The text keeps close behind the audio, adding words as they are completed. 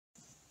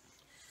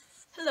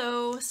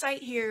Hello,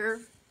 Sight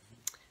here.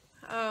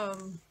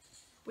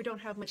 We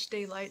don't have much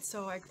daylight,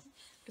 so I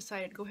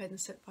decided to go ahead and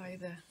sit by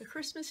the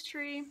Christmas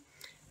tree.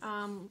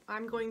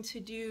 I'm going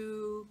to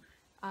do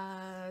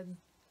uh,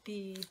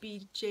 the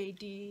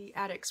BJD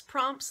Addicts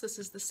prompts. This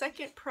is the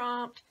second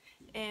prompt,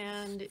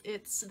 and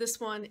this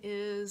one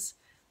is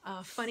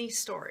funny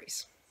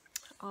stories.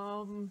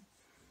 Um,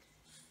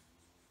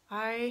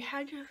 I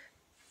had to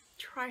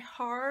try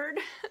hard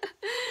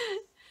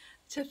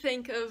to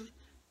think of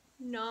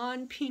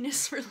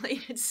non-penis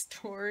related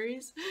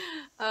stories.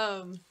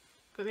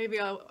 But maybe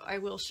I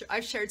will share.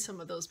 I've shared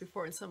some of those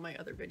before in some of my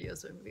other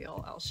videos, but maybe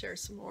I'll share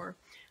some more.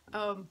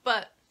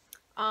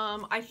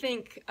 I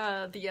think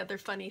the other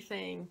funny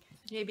thing,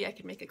 maybe I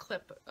could make a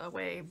clip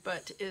away,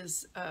 but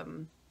is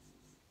the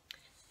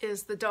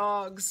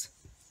dogs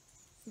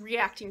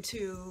reacting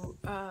to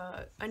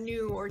a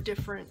new or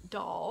different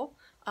doll.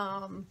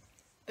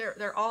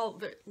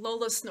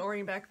 Lola's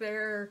snoring back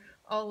there,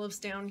 Olive's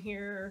down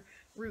here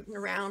rooting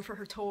around for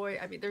her toy.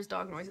 I mean, there's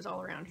dog noises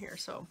all around here,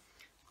 so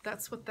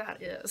that's what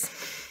that is.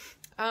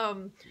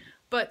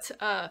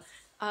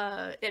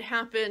 It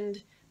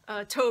happened,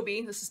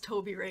 Toby, this is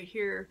Toby right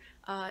here,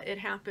 it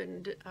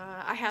happened,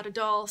 I had a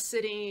doll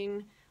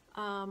sitting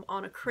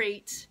on a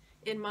crate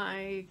in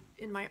my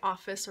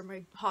office or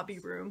my hobby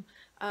room.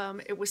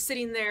 It was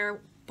sitting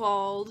there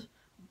bald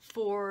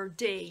for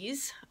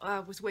days.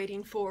 Was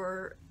waiting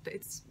for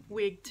its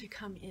wig to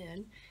come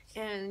in,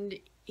 and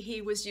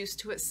he was used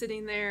to it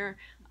sitting there,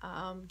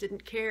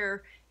 didn't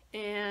care,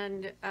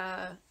 and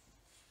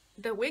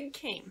the wig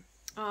came,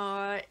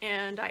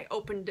 and I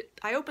opened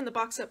the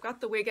box up, got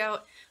the wig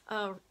out,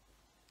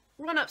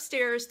 run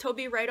upstairs,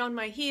 Toby right on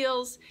my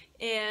heels,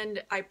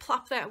 and I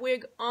plopped that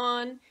wig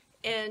on,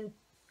 and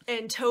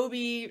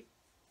Toby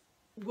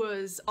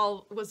was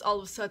all of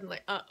a sudden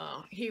like,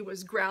 he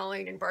was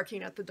growling and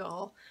barking at the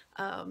doll.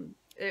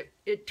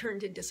 It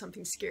turned into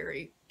something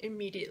scary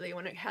immediately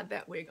when it had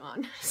that wig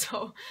on.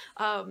 So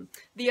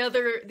the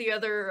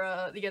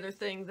other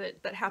thing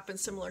that happened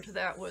similar to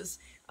that was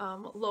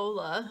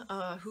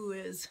Lola, who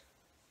is,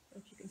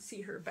 if you can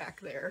see her back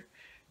there,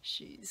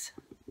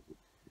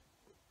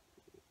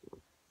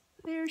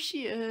 there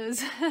she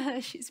is.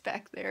 She's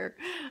back there,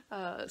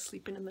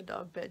 sleeping in the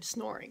dog bed,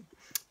 snoring.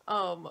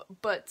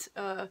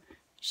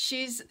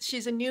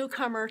 She's a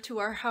newcomer to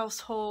our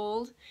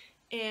household,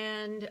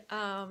 and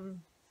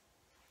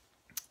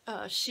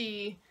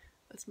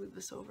let's move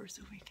this over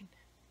so we can,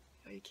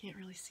 oh, you can't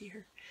really see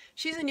her.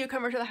 She's a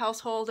newcomer to the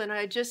household, and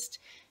I just,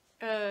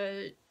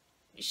 we'd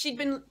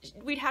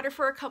had her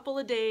for a couple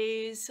of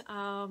days,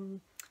 a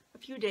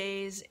few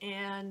days,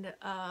 and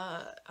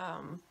I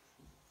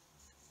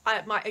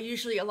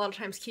usually a lot of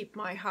times keep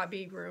my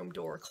hobby room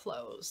door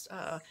closed.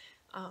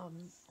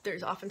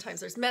 Oftentimes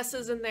there's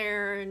messes in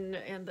there,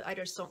 and I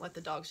just don't let the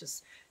dogs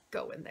just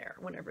go in there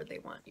whenever they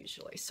want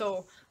usually.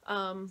 So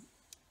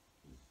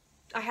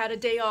I had a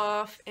day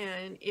off,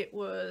 and it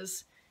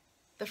was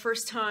the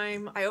first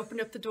time I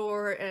opened up the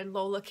door and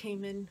Lola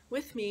came in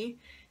with me,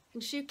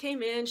 and she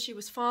came in, she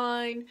was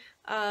fine,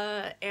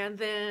 and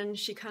then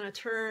she kind of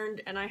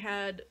turned, and I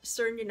had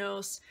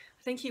Cernunnos,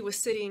 I think he was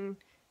sitting,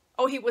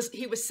 oh, he was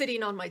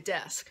sitting on my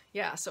desk.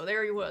 Yeah, so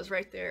there he was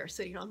right there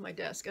sitting on my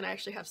desk, and I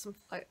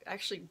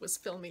actually was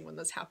filming when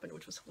this happened,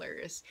 which was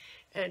hilarious.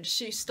 And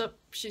she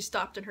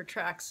stopped in her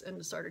tracks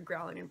and started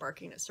growling and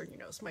barking at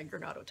Cernunnos, my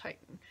Granado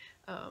Titan.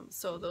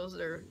 So those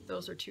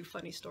are two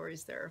funny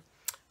stories there.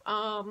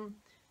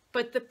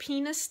 But the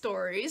penis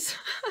stories,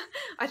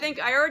 I think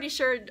I already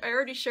shared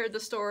the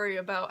story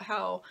about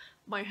how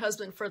my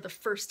husband, for the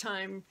first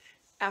time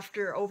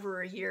after over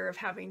a year of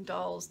having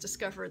dolls,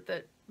 discovered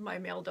that my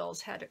male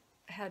dolls had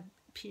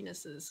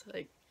penises.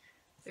 Like,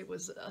 it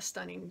was a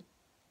stunning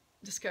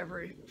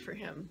discovery for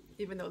him,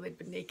 even though they'd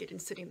been naked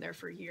and sitting there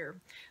for a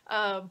year.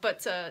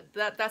 That's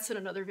in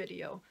another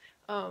video.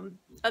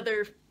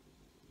 Other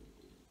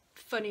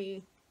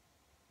funny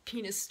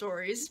penis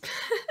stories.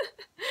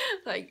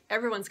 Like,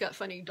 everyone's got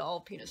funny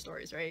doll penis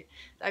stories, right?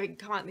 I mean,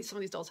 come on, some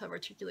of these dolls have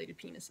articulated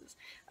penises.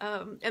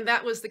 And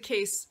that was the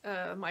case,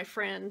 my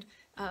friend,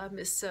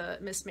 Miss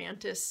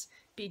Mantis,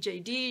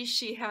 BJD,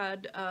 she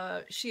had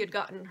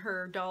gotten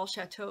her doll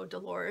Chateau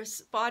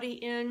Dolores body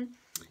in,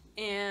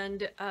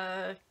 and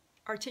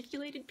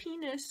articulated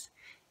penis.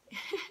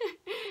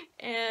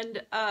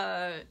 And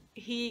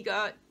he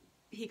got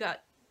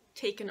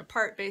taken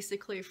apart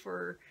basically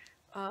for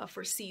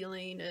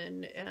sealing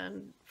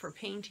and for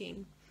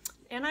painting.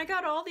 And I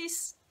got all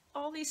these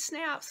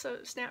snaps,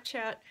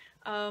 Snapchat,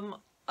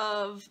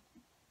 of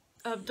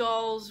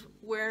dolls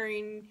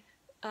wearing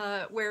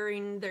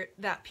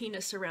that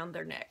penis around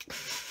their neck,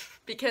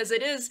 because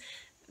it is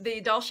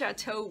the doll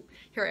Chateau.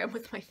 Here I am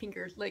with my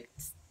finger, like,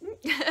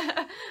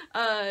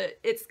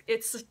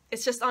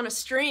 it's just on a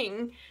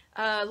string,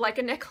 like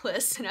a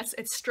necklace, and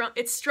it's strung.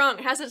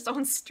 It has its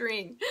own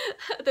string.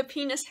 The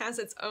penis has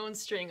its own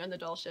string on the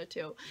doll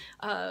Chateau.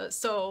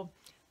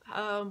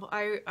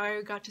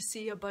 I got to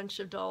see a bunch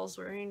of dolls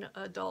wearing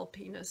a doll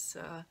penis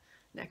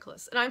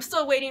necklace. And I'm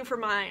still waiting for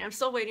mine. I'm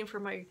still waiting for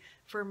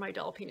my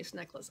doll penis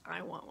necklace.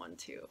 I want one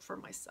too for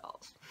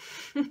myself.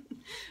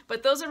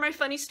 But those are my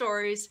funny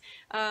stories.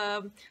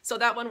 So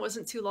that one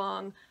wasn't too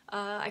long.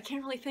 I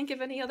can't really think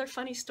of any other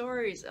funny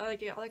stories. All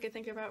I could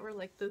think about were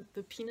like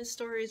the penis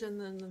stories and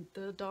then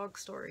the dog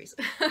stories.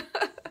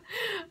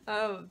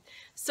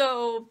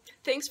 So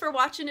thanks for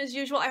watching as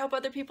usual. I hope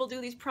other people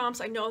do these prompts.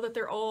 I know that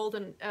they're old,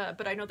 and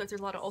but I know that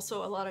there's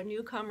also a lot of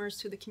newcomers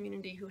to the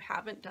community who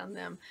haven't done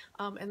them,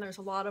 and there's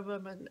a lot of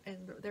them,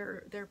 and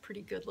they're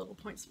pretty good little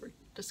points for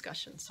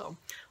discussion. So,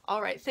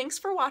 all right, thanks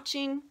for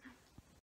watching.